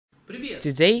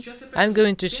Today, I'm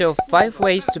going to show 5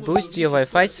 ways to boost your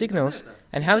Wi-Fi signals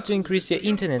and how to increase your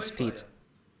internet speed.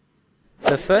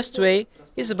 The first way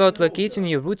is about locating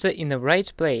your router in the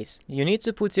right place. You need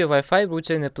to put your Wi-Fi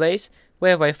router in a place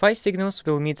where Wi-Fi signals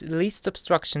will meet least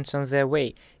obstructions on their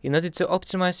way in order to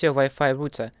optimize your Wi-Fi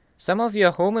router. Some of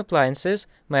your home appliances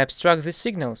may obstruct the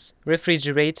signals: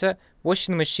 refrigerator,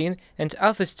 washing machine, and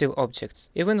other steel objects,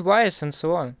 even wires and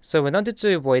so on. So in order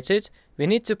to avoid it, we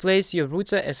need to place your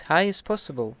router as high as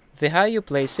possible. The higher you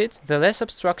place it, the less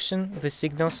obstruction the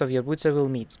signals of your router will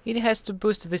meet. It has to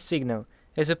boost the signal.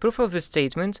 As a proof of this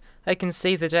statement, I can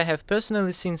say that I have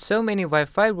personally seen so many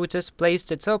Wi-Fi routers placed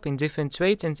atop in different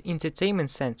trade and entertainment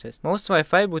centers. Most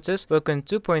Wi-Fi routers work on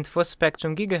 2.4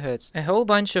 spectrum GHz. A whole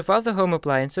bunch of other home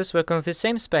appliances work on the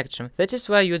same spectrum. That is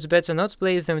why you'd better not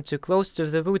place them too close to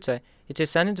the router. It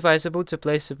is unadvisable to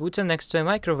place a router next to a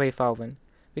microwave oven,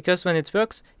 because when it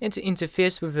works, it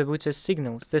interferes with the router's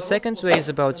signals. The second way is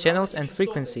about channels and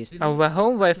frequencies. Our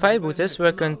home Wi-Fi routers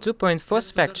work on 2.4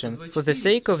 spectrum. For the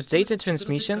sake of data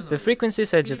transmission, the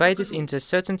frequencies are divided into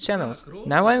certain channels.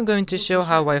 Now I'm going to show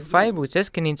how Wi-Fi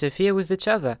routers can interfere with each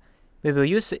other. We will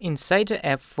use the Insider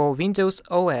app for Windows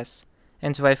OS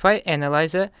and Wi-Fi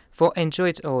Analyzer for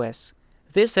Android OS.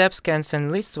 This app scans and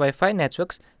lists Wi-Fi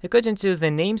networks according to the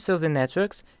names of the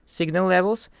networks, signal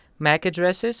levels, MAC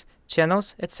addresses,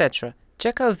 channels, etc.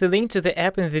 Check out the link to the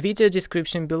app in the video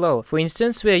description below. For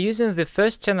instance, we are using the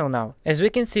first channel now. As we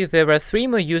can see, there are 3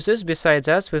 more users besides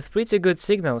us with pretty good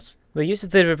signals. We use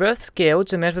the reverse scale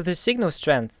to measure the signal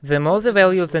strength. The more the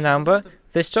value of the number,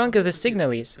 the stronger the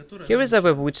signal is. Here is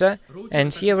our router,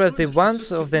 and here are the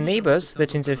ones of the neighbors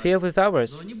that interfere with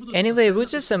ours. Anyway,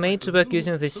 routers are made to work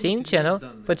using the same channel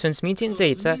for transmitting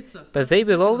data, but they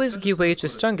will always give way to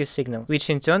stronger signal, which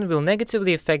in turn will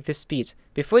negatively affect the speed.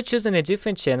 Before choosing a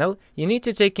different channel, you need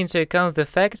to take into account the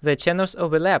fact that channels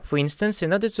overlap. For instance,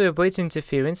 in order to avoid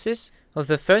interferences of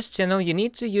the first channel, you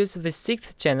need to use the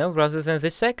 6th channel rather than the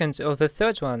 2nd or the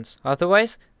 3rd ones.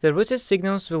 Otherwise, the router's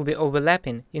signals will be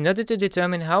overlapping. In order to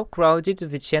determine how crowded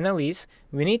the channel is,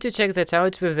 we need to check that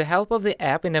out with the help of the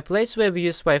app in a place where we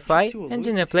use Wi-Fi and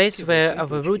in a place where our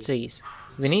router is.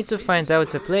 We need to find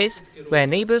out a place where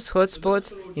neighbors'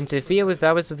 hotspots interfere with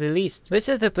ours of the least. This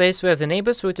is the place where the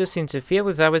neighbors' routers interfere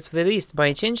with ours of the least.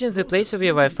 By changing the place of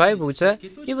your Wi-Fi router,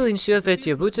 you will ensure that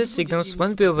your router's signals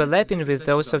won't be overlapping with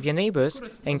those of your neighbors,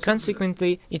 and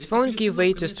consequently, it won't give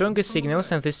way to stronger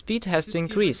signals and the speed has to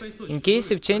increase. In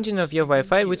case if changing of your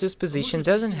Wi-Fi router's position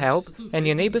doesn't help and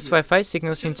your neighbor's Wi-Fi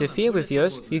signals interfere with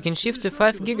yours, you can shift to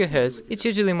 5 GHz. It's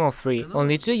usually more free.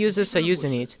 Only 2 users are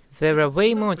using it. There are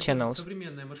way more channels.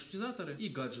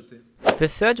 The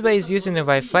third way is using a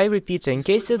Wi-Fi repeater. In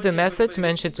case if the methods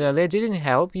mentioned earlier didn't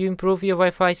help you improve your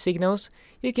Wi-Fi signals,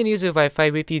 you can use a Wi-Fi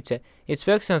repeater. It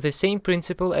works on the same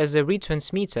principle as a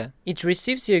retransmitter. It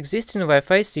receives your existing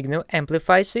Wi-Fi signal,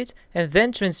 amplifies it, and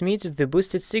then transmits the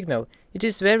boosted signal. It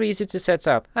is very easy to set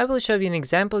up. I will show you an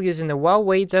example using a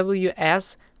Huawei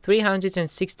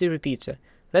WS360 repeater.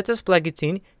 Let us plug it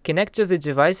in, connect to the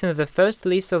device in the first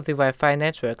list of the Wi-Fi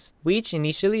networks, which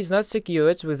initially is not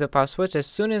secured with the password as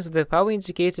soon as the power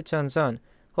indicator turns on.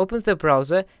 Open the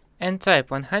browser and type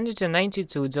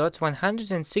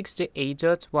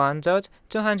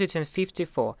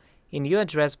 192.168.1.254 in your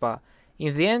address bar.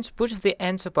 In the end, push the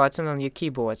Enter button on your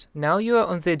keyboard. Now you are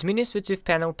on the administrative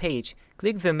panel page.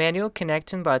 Click the manual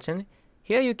connecting button.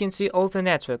 Here you can see all the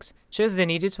networks. Choose the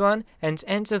needed one and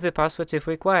enter the password if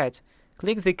required.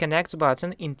 Click the Connect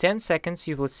button. In 10 seconds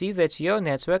you will see that your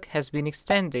network has been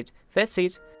extended. That's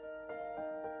it.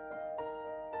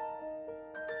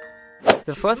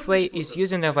 The fourth way is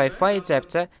using a Wi-Fi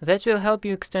adapter that will help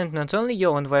you extend not only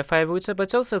your own Wi-Fi router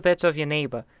but also that of your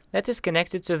neighbor. Let us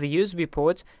connect it to the USB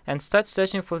port and start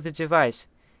searching for the device.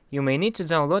 You may need to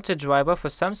download a driver for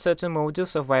some certain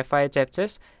models of Wi-Fi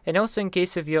adapters, and also in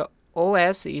case of your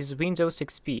OS is Windows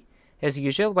XP. As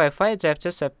usual, Wi-Fi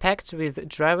adapters are packed with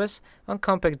drivers on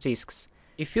compact discs.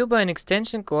 If you buy an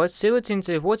extension cord, seal it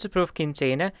into a waterproof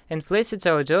container and place it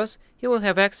outdoors, you will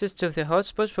have access to the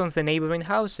hotspot from the neighboring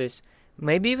houses,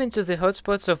 maybe even to the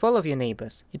hotspots of all of your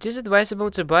neighbors. It is advisable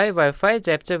to buy a Wi-Fi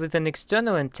adapter with an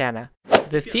external antenna.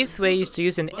 The fifth way is to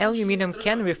use an aluminum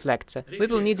can reflector. We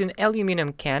will need an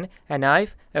aluminum can, a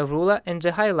knife, a ruler and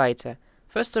a highlighter.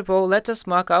 First of all, let us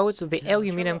mark out the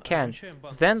aluminum can.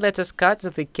 Then let us cut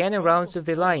the can around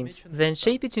the lines. Then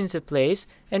shape it into place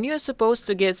And you are supposed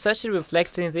to get such a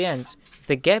reflector in the end.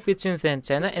 The gap between the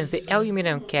antenna and the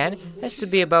aluminum can has to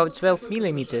be about 12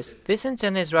 mm. This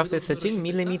antenna is roughly 13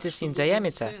 mm in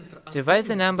diameter. Divide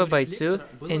the number by 2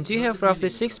 and you have roughly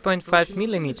 6.5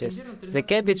 mm. The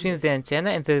gap between the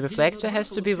antenna and the reflector has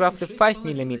to be roughly 5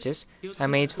 mm. I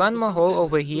made one more hole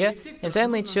over here and I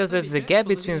made sure that the gap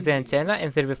between the antenna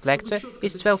and the reflector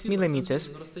is 12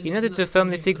 mm in order to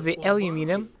firmly fix the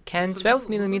aluminum can 12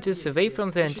 mm away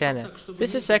from the antenna.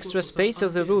 This is extra space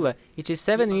of the ruler, it is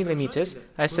 7 mm.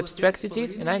 I subtracted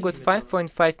it and I got 5.5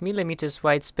 mm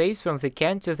white space from the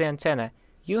can to the antenna.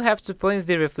 You have to point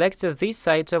the reflector this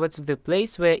side towards the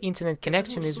place where internet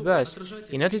connection is worse,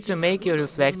 in order to make your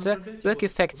reflector work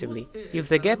effectively. If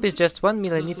the gap is just 1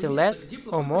 mm less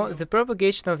or more, the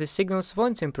propagation of the signals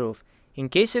won't improve. In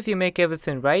case if you make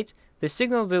everything right, the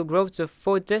signal will grow to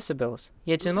 4 decibels.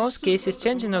 Yet in most cases,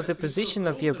 changing of the position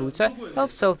of your router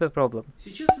helps solve the problem.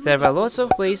 There are lots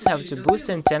of ways how to boost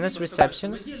antenna's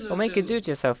reception or make a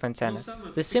do-it-yourself antenna.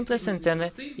 The simplest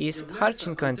antenna is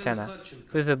Harchenko antenna,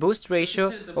 with a boost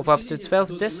ratio of up to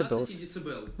 12 decibels.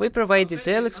 We provide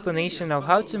detailed explanation of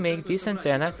how to make this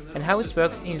antenna and how it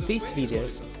works in these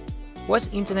videos. What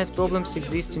internet problems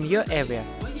exist in your area?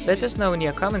 Let us know in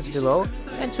your comments below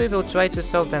and we will try to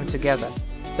solve them together.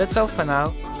 That's all for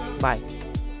now. Bye.